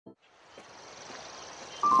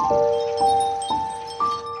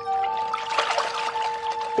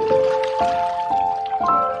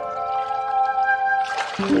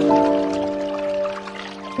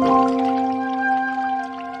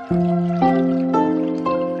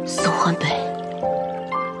宋焕北，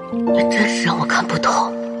你真是让我看不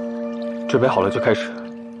透。准备好了就开始。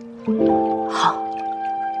好，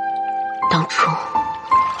当初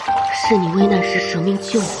是你危难时舍命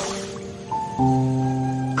救我，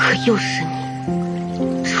可又是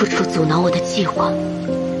你处处阻挠我的计划。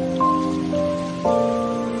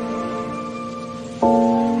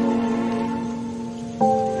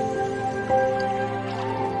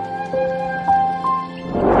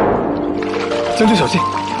将军小心！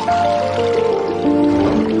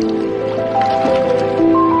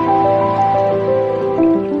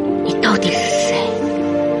你到底是谁？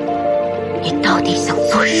你到底想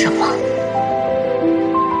做什么？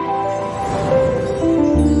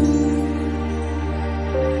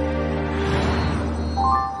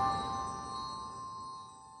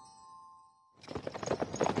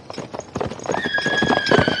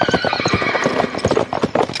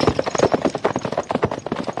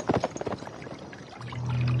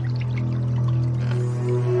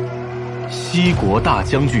西国大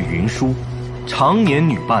将军云舒，常年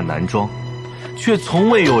女扮男装，却从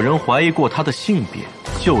未有人怀疑过他的性别，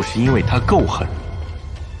就是因为他够狠。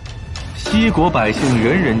西国百姓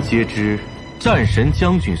人人皆知，战神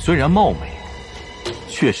将军虽然貌美，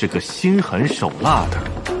却是个心狠手辣的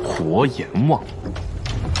活阎王。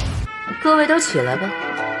各位都起来吧。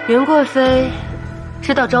云贵妃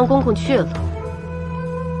知道张公公去了，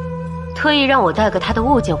特意让我带个他的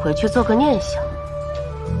物件回去做个念想。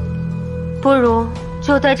不如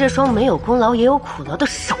就带这双没有功劳也有苦劳的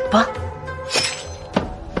手吧。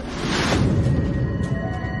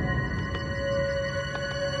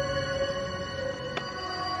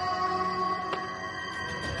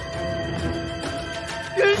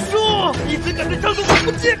袁术，你怎敢对张公公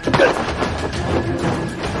不敬？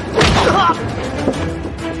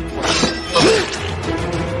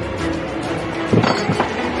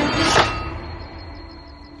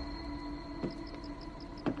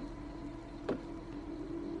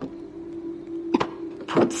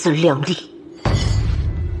不自量力！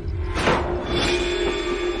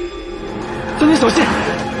将军小心！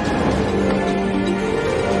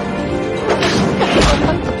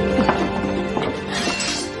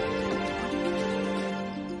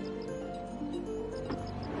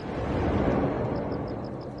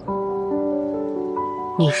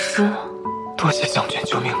你是？多谢将军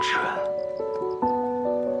救命之恩。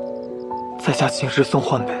在下秦师宋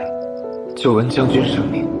焕北，久闻将军生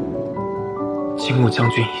命，倾慕将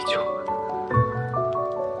军已久，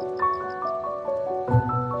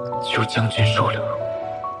求将军收留。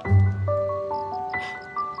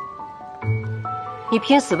你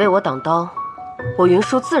拼死为我挡刀，我云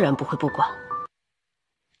舒自然不会不管。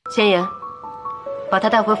千言，把他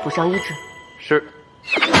带回府上医治。是。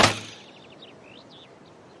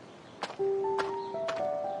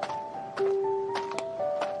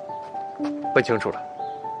问清楚了，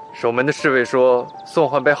守门的侍卫说，宋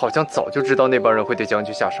焕北好像早就知道那帮人会对将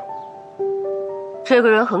军下手。这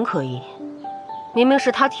个人很可疑，明明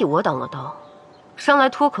是他替我挡了刀，上来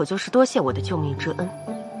脱口就是多谢我的救命之恩。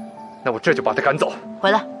那我这就把他赶走。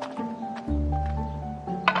回来。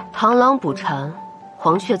螳螂捕蝉，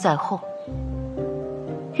黄雀在后。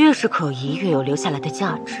越是可疑，越有留下来的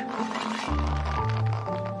价值。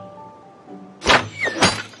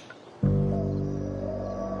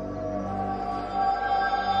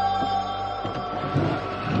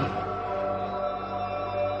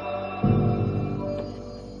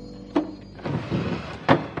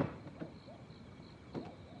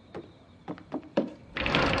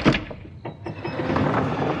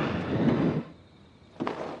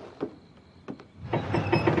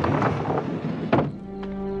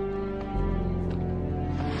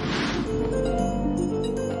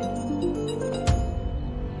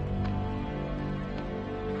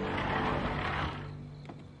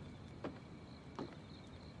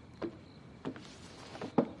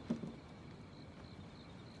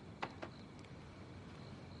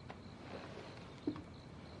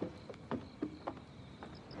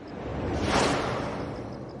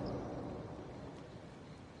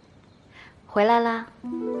回来啦，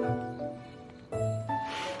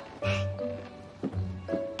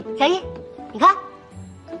小易，你看，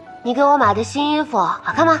你给我买的新衣服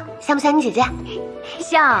好看吗？像不像你姐姐？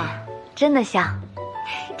像，真的像，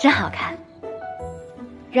真好看。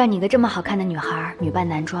让你个这么好看的女孩女扮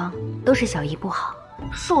男装，都是小姨不好。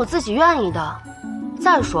是我自己愿意的。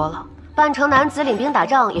再说了，扮成男子领兵打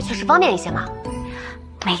仗也确实方便一些嘛。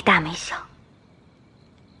没大没小。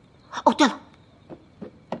哦，对了，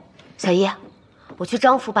小姨，我去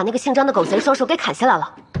张府把那个姓张的狗贼双手给砍下来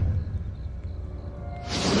了。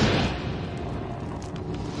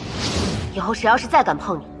以后谁要是再敢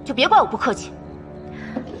碰你，就别怪我不客气。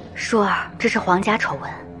舒儿，这是皇家丑闻，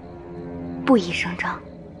不宜声张。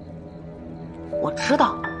我知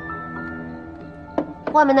道，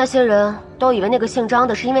外面那些人都以为那个姓张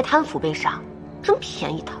的是因为贪腐被杀，真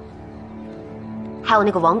便宜他。还有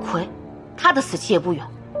那个王奎，他的死期也不远。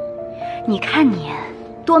你看你，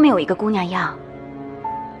多没有一个姑娘样。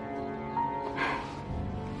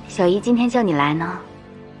小姨今天叫你来呢，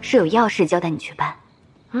是有要事交代你去办。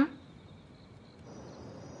嗯。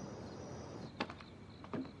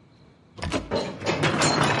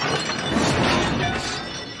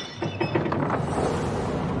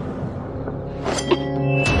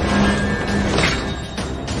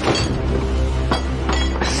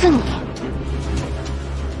是你。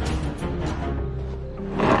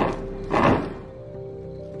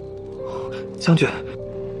将军，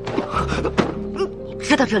你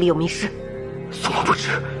知道这里有密室？宋某不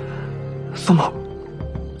知，宋某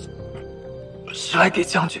是来给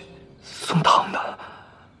将军送糖的。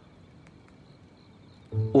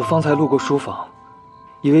我方才路过书房，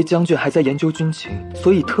以为将军还在研究军情，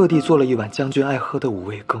所以特地做了一碗将军爱喝的五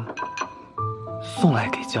味羹，送来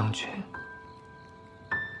给将军。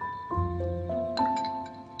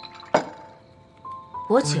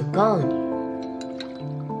我警告你，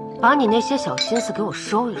把你那些小心思给我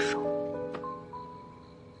收一收。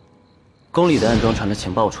宫里的暗桩传了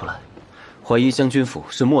情报出来，怀疑将军府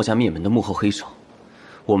是墨家灭门的幕后黑手。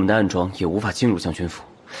我们的暗桩也无法进入将军府。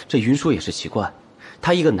这云舒也是奇怪，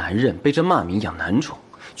他一个男人被这骂名养男宠，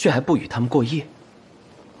却还不与他们过夜。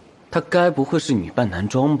他该不会是女扮男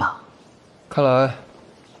装吧？看来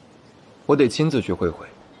我得亲自去会会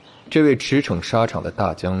这位驰骋沙场的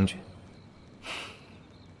大将军。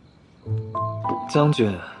将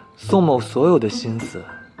军，宋某所有的心思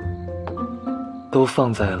都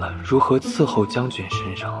放在了如何伺候将军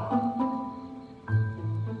身上了。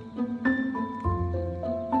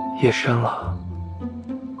夜深了，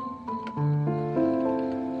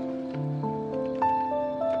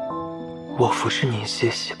我服侍您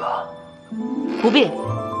歇息吧。不必，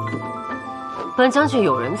本将军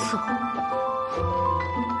有人伺候。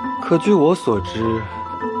可据我所知，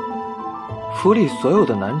府里所有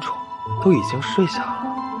的男宠都已经睡下了。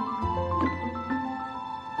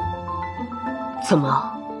怎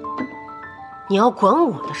么？你要管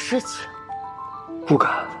我的事情？不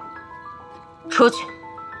敢。出去。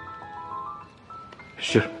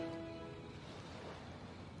是。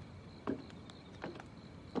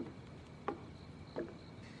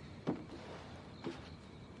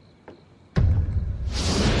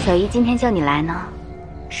小姨今天叫你来呢，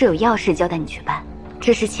是有要事交代你去办。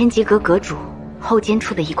这是千机阁阁主后肩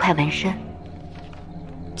处的一块纹身。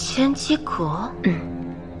千机阁？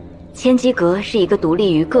千机阁是一个独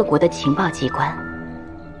立于各国的情报机关，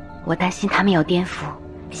我担心他们要颠覆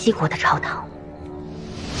西国的朝堂。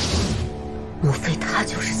莫非他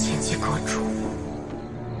就是千机阁主？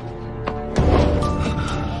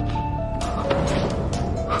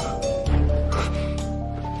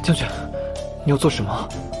将军，你要做什么？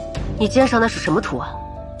你肩上那是什么图案？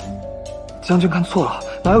将军看错了，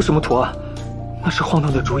哪有什么图案？那是晃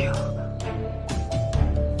荡的烛影。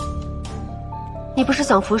你不是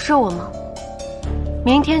想服侍我吗？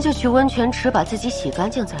明天就去温泉池把自己洗干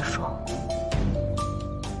净再说。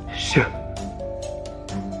是。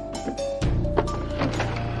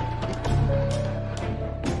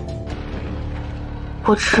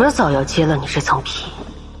我迟早要揭了你这层皮。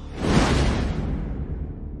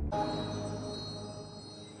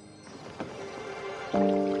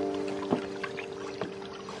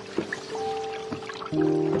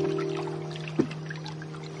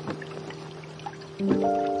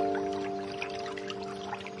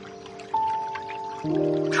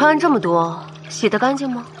穿这么多，洗得干净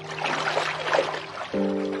吗？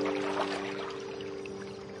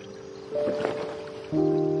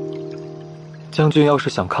将军要是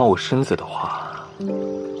想看我身子的话，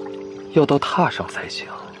要到榻上才行。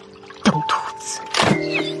登徒子，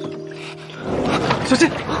小心！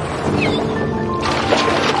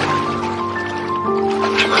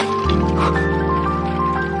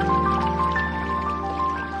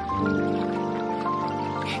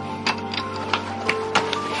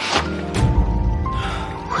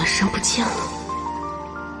浑身不见了。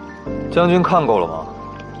将军看够了吗？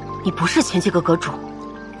你不是千机阁阁主。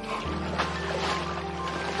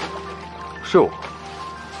是我。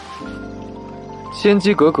千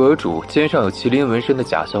机阁阁主肩上有麒麟纹身的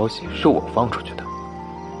假消息是我放出去的，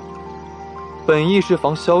本意是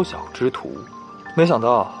防宵小之徒，没想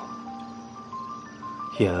到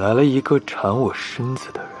引来了一个缠我身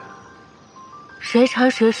子的人。谁缠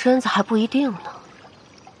谁身子还不一定呢。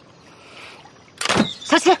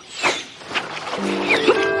小心！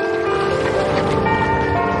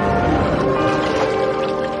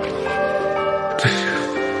这是……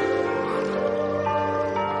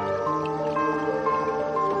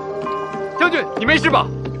将军，你没事吧？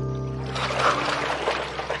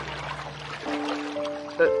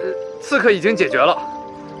刺客已经解决了。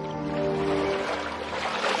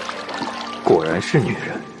果然是女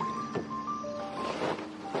人。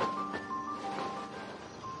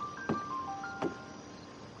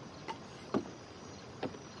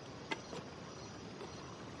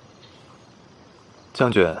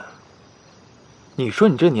将军，你说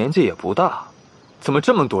你这年纪也不大，怎么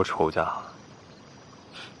这么多仇家？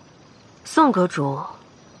宋阁主，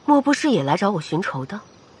莫不是也来找我寻仇的？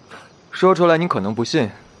说出来你可能不信，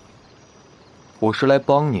我是来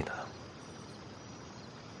帮你的。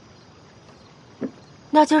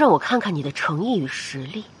那就让我看看你的诚意与实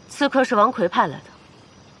力。刺客是王奎派来的，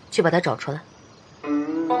去把他找出来。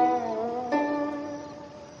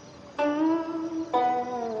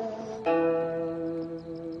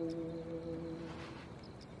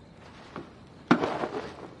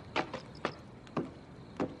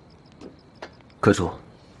阁主，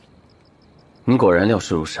您果然料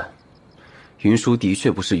事如神。云舒的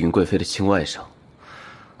确不是云贵妃的亲外甥，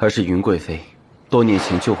而是云贵妃多年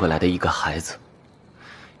前救回来的一个孩子。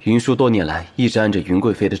云舒多年来一直按着云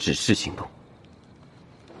贵妃的指示行动。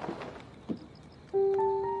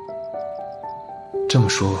这么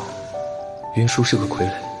说，云舒是个傀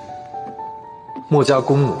儡。墨家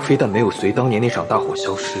公母非但没有随当年那场大火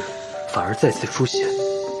消失，反而再次出现，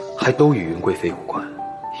还都与云贵妃有关。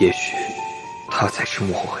也许他才是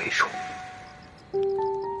幕后黑手。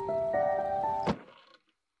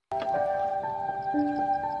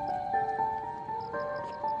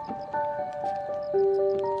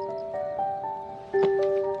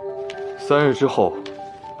3日之后，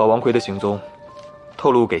把王奎的行踪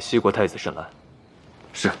透露给西国太子沈兰。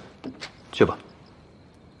是，去吧。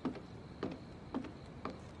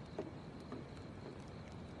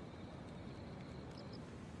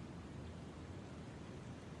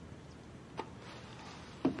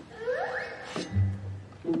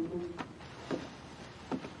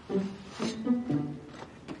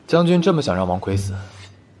将军这么想让王奎死，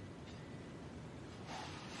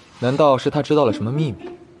难道是他知道了什么秘密？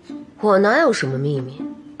我哪有什么秘密？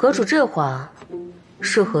阁主这话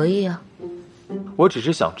是何意啊？我只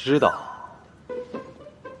是想知道，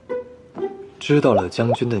知道了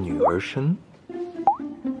将军的女儿身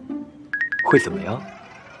会怎么样？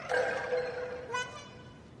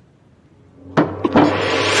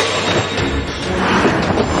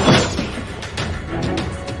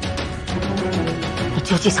你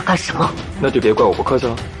究竟想干什么？那就别怪我不客气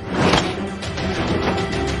了。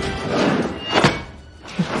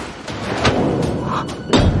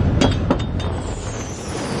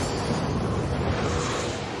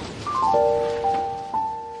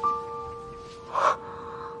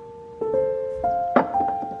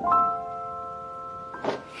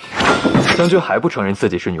将军还不承认自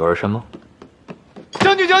己是女儿身吗？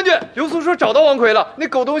将军，刘苏说找到王奎了，那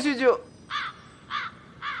狗东西就……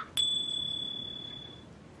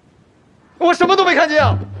我什么都没看见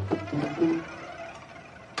啊！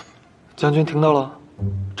将军听到了，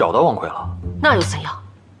找到王奎了。那又怎样？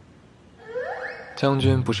将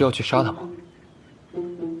军不是要去杀他吗？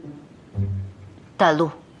带路。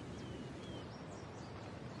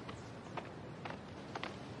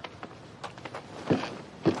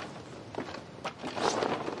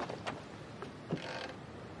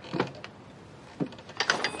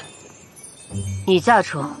你驾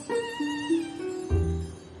车。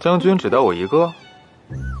将军只带我一个？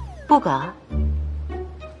不敢。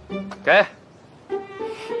给。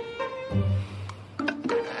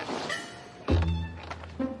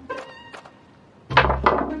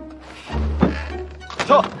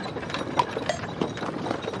撤。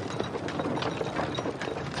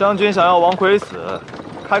将军想要王奎死，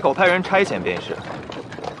开口派人差遣便是，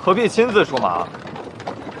何必亲自出马？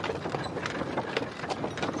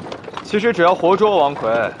其实只要活捉王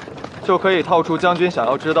奎，就可以套出将军想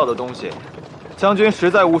要知道的东西。将军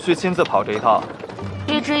实在无需亲自跑这一趟。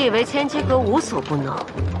一直以为千机阁无所不能，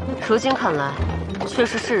如今看来，却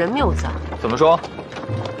是世人谬赞。怎么说？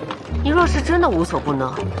你若是真的无所不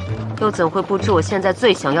能，又怎会不知我现在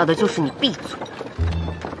最想要的就是你闭嘴？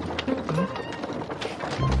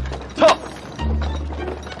撤！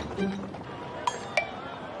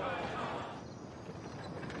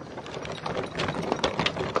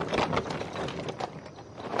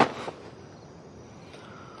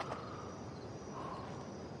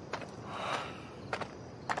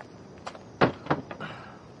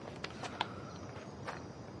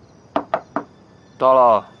到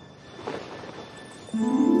了。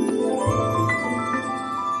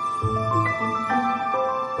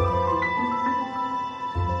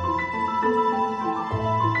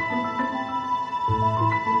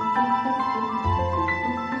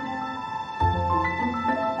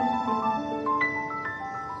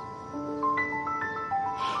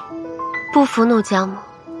不服怒家吗？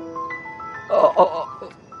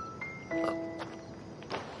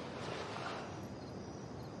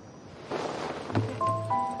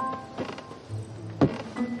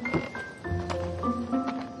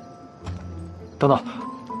等等，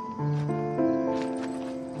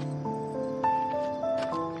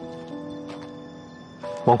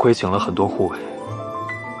王奎请了很多护卫，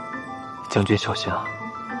将军小心啊！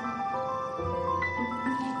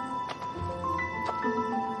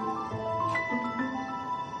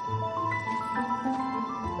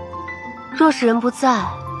若是人不在，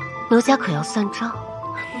奴家可要算账。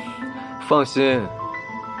放心，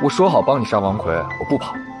我说好帮你杀王奎，我不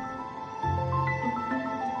跑。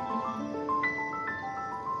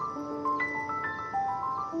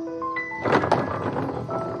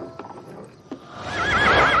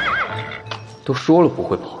都说了不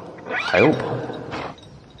会跑，还要跑？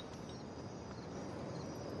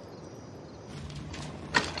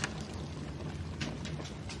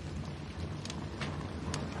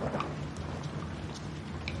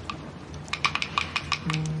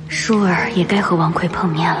舒儿也该和王奎碰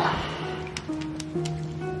面了。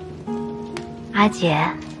阿姐，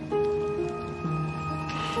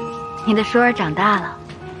你的舒儿长大了，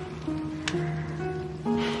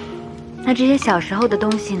那这些小时候的东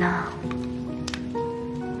西呢？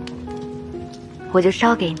我就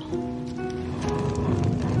烧给你。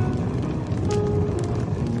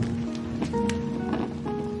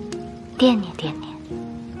惦念惦念。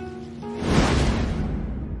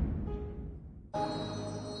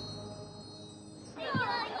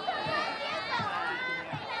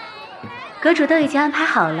阁主都已经安排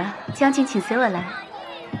好了，将军请随我来。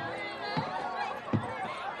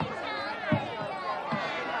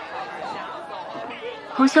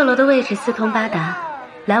红绣楼的位置四通八达，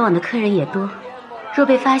来往的客人也多。若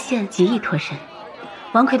被发现，极易脱身。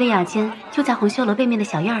王奎的雅间就在红绣楼背面的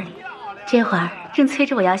小院里，这会儿正催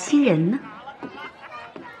着我要新人呢。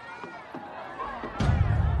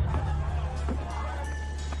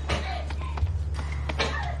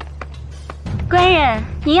官人，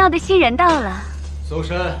您要的新人到了。搜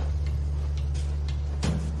身。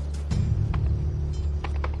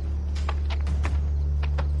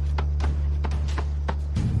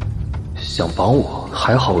想帮我，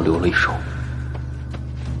还好我留了一手。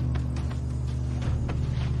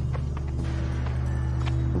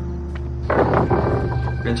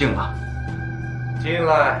人进吧。进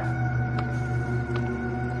来。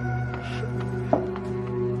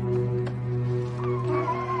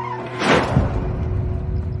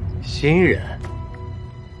新人。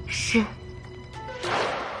是。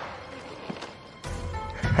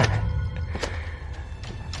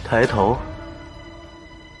抬头。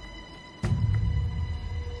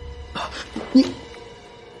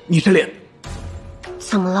你这脸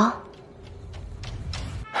怎么了？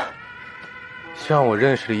像我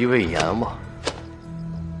认识的一位阎王。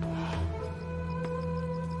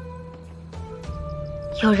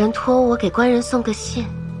有人托我给官人送个信，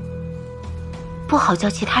不好叫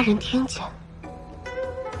其他人听见。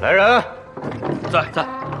来人，在。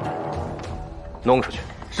弄出去。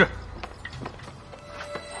是。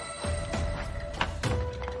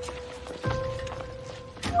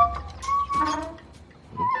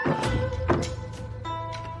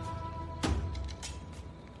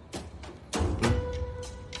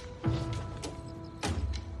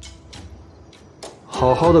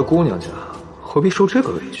好好的姑娘家，何必受这个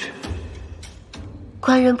委屈？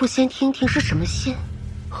官人不先听听是什么信？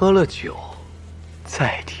喝了酒，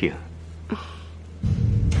再听。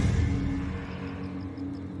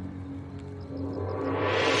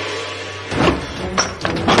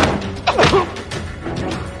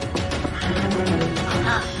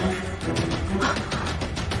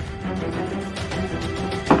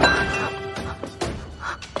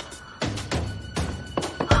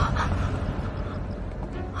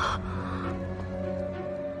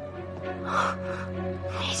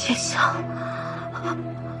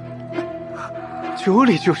酒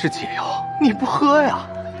里就是解药，你不喝呀？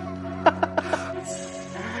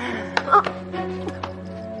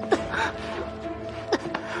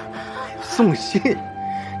送信，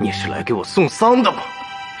你是来给我送丧的吧？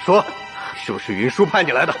说，是不是云舒派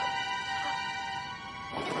你来的？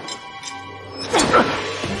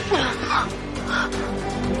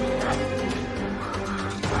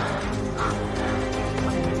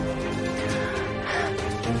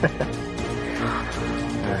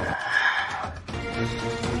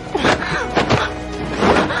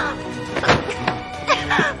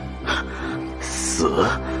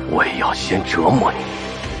先折磨你。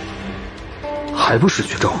还不识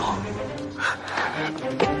趣招吗？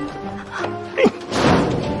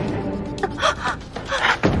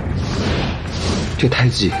这胎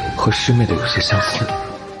记和师妹的有些相似，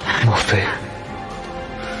莫非？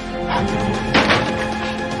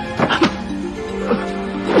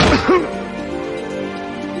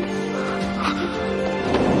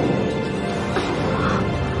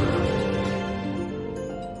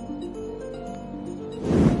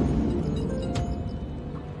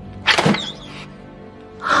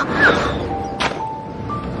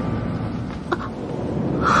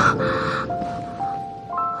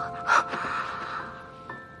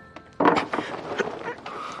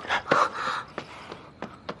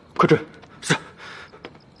快追！是。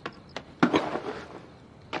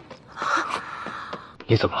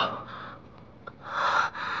你怎么了？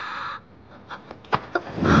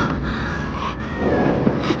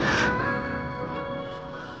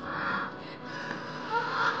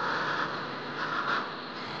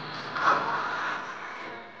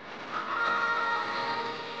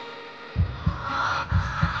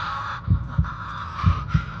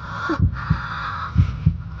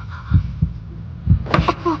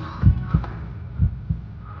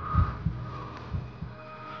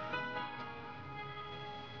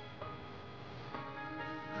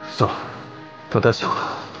算了，等他醒了，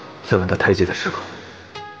再问他胎记的时刻。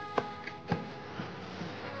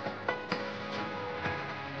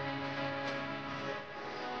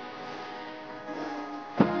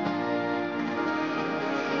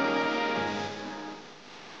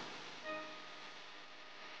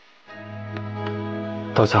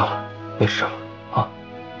到家了，没事了啊，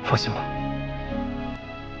放心吧。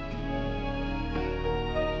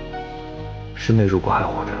师妹如果还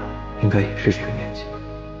活着，应该也是这个年纪。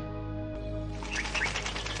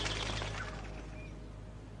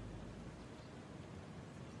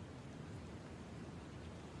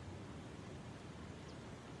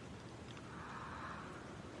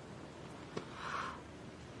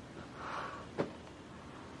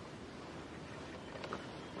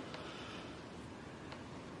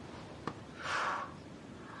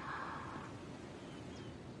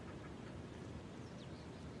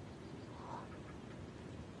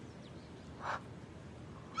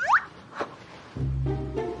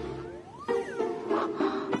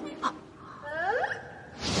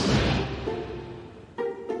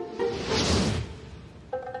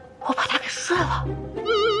我把他给睡了。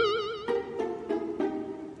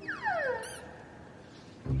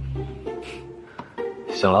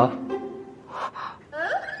醒了？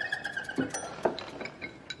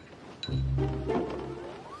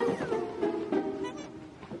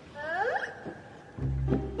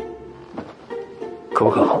可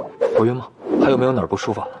不可？头晕吗？还有没有哪儿不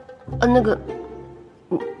舒服？那个，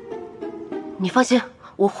你放心，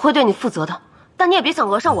我会对你负责的。但你也别想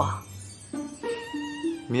讹上我。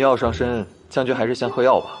迷药上身，将军还是先喝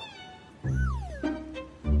药吧。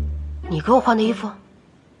你给我换的衣服？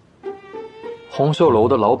红袖楼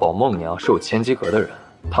的老鸨孟娘是有千机阁的人，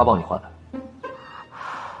她帮你换的。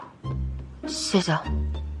谢谢。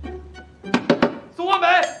宋焕北，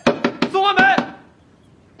宋焕北，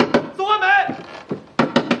宋焕北，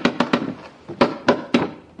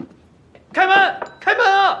开门，开门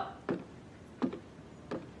啊！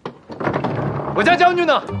我家将军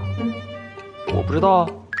呢？我不知道啊。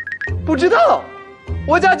不知道？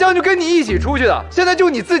我家将军跟你一起出去的，现在就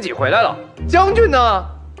你自己回来了。将军呢？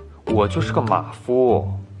我就是个马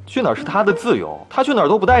夫，去哪儿是他的自由，他去哪儿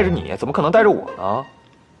都不带着你，怎么可能带着我呢？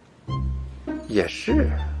也是，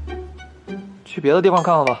去别的地方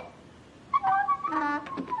看看吧。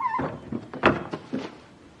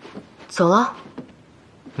走了。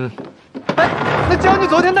哎，那将军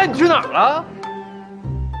昨天带你去哪儿了？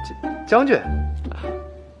将军，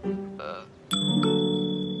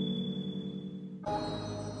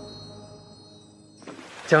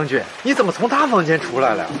将军，你怎么从他房间出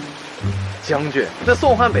来了呀？将军，那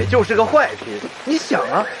宋焕北就是个坏坯子。你想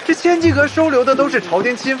啊，这千机阁收留的都是朝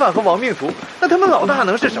廷亲犯和亡命徒，那他们老大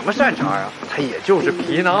能是什么善茬啊？他也就是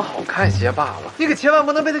皮囊好看些罢了。你可千万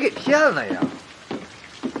不能被他给骗了呀！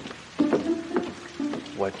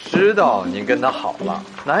我知道您跟他好了，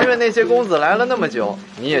南苑那些公子来了那么久，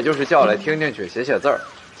你也就是叫来听听曲、写写字儿，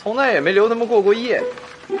从来也没留他们过过夜。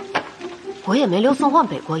我也没留宋焕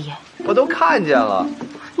北过夜。我都看见了。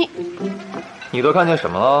你都看见什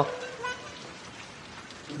么了？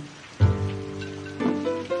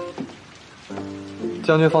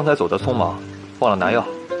将军方才走得匆忙，忘了拿药。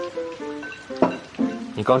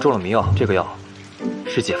你刚中了迷药，这个药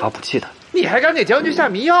是解乏补气的。你还敢给将军下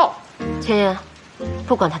迷药？千言，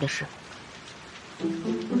不关他的事。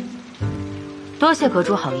多谢阁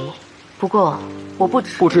主好意，不过我不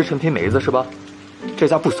吃。不吃陈皮梅子是吧？这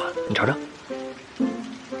家不酸，你尝尝。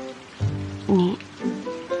你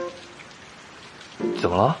怎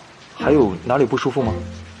么了？还有哪里不舒服吗？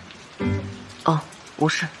哦，无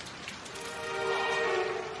事。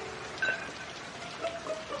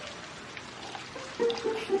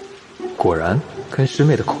果然跟师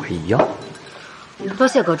妹的口味一样。多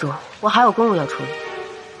谢阁主，我还有公务要处理。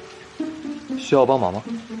需要帮忙吗？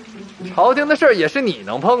朝廷的事儿也是你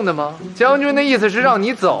能碰的吗？将军的意思是让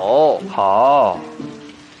你走。好，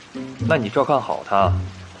那你照看好他。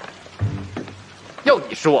要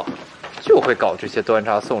你说，就会搞这些端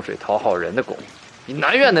茶送水、讨好人的功夫，比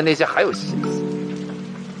南院的那些还有心思。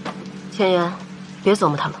千言，别琢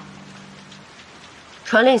磨他了。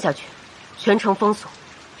传令下去，全城封锁，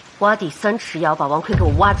挖地3尺，也要把王奎给我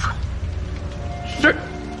挖出来。是。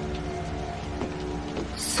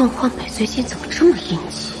宋焕北最近怎么这么阴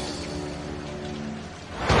气？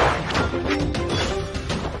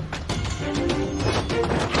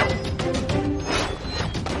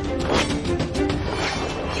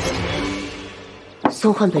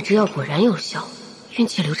宋焕北之药果然有效，运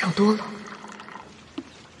气流畅多了。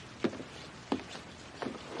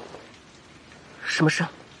什么事？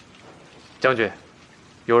将军，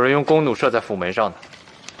有人用弓弩射在府门上呢。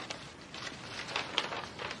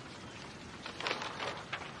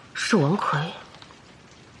是王奎，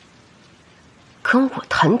跟我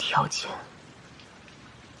谈条件。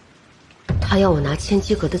他要我拿千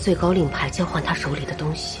机阁的最高令牌交换他手里的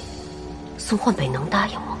东西，宋焕北能答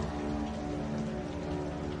应吗？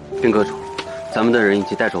禀阁主，咱们的人已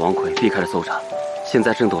经带着王奎避开了搜查，现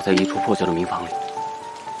在正躲在一处破旧的民房里。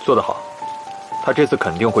做得好，他这次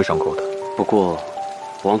肯定会上钩的。不过，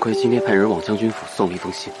王奎今天派人往将军府送了一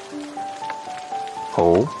封信。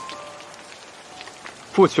哦，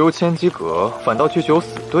不求千机阁，反倒去求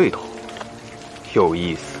死对头，有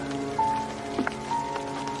意思。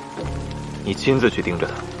你亲自去盯着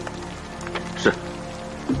他。是。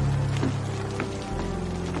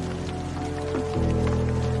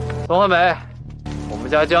宋焕北，我们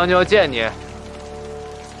家将军要见你。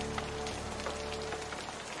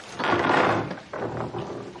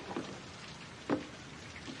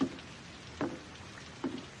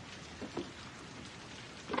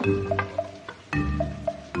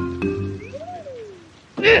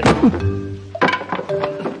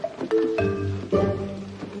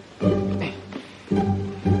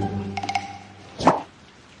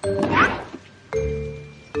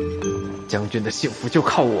将军的幸福就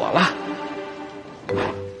靠我了。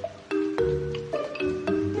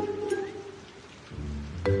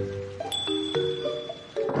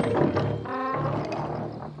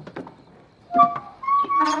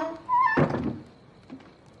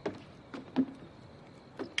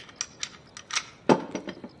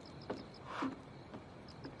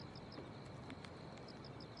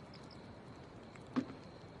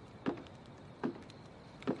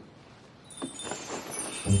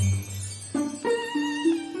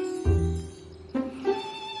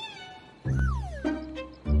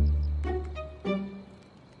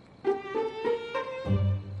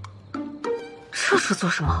这是做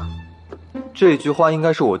什么？这句话应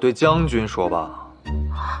该是我对将军说吧？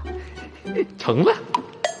成了。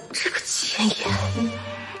这个千言，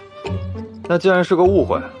那既然是个误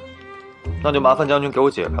会，那就麻烦将军给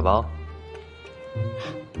我解开吧。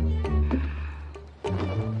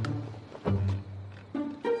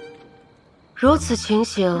如此情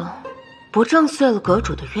形，不正遂了阁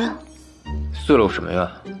主的愿？遂了我什么愿？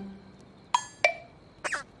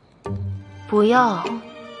不要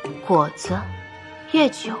果子、夜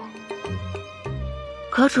酒。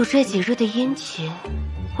阁主这几日的殷勤，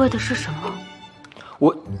为的是什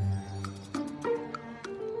么？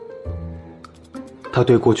他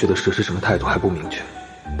对过去的事是什么态度还不明确，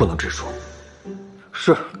不能直说。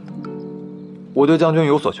是，我对将军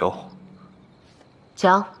有所求。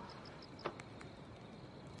讲。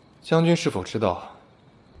将军是否知道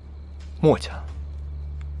墨家？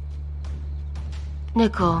那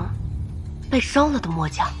个被烧了的墨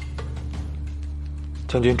家？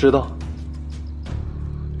将军知道？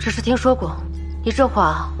只是听说过。你这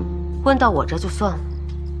话问到我这就算了，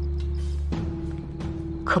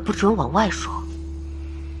可不准往外说。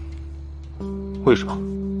为什么？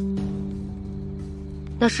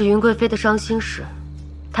那是云贵妃的伤心事，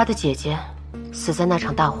她的姐姐死在那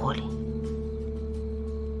场大火里。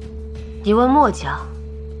你问墨家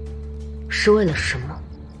是为了什么？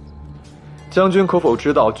将军可否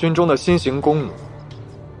知道，军中的新型弓弩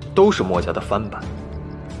都是墨家的翻版？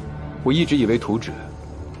我一直以为图纸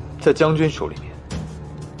在将军手里面。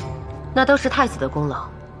那都是太子的功劳，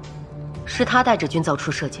是他带着军造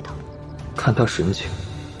处设计的。看他神情，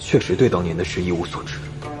确实对当年的事一无所知。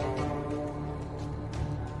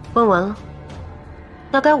问完了，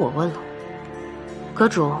那该我问了。阁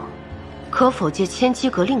主，可否借千机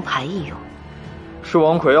阁令牌一用？是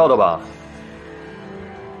王奎要的吧？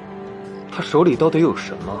他手里到底有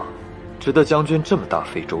什么，值得将军这么大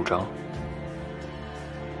费周章？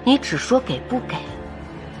你只说给不给？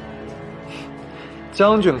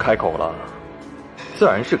将军开口了，自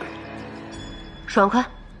然是给。爽快，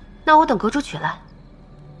那我等阁主取来。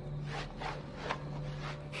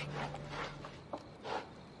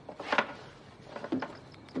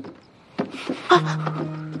啊！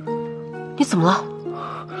你怎么了？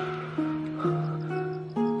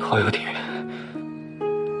头有点晕。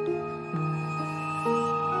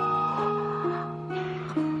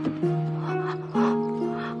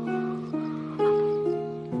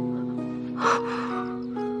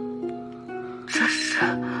这是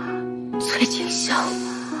催情香。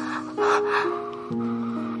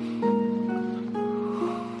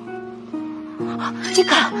你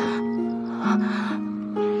敢？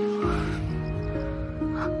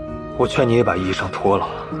我劝你也把衣裳脱了，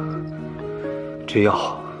这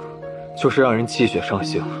药就是让人气血上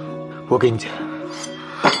行。我给你钱。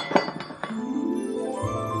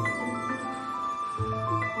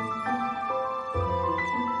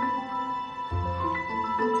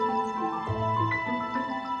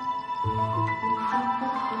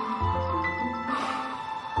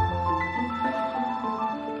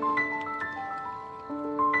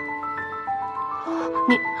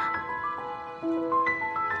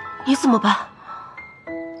你怎么办？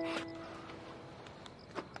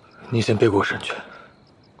你先背过身去。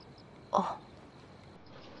哦。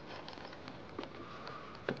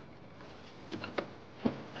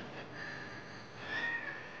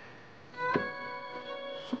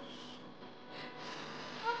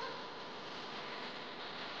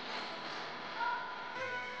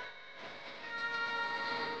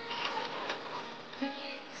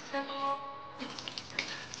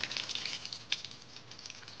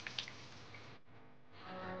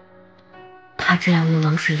他这样用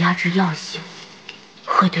冷水压制药性，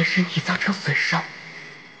会对身体造成损伤。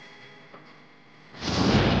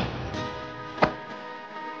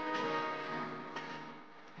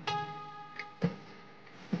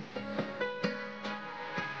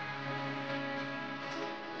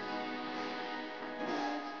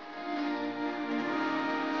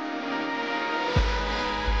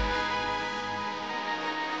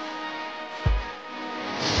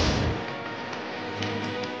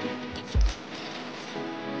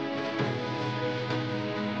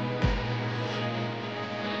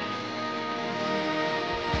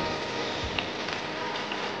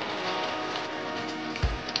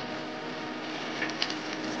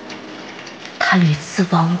他屡次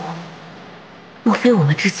帮我，莫非我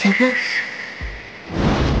们之前认识？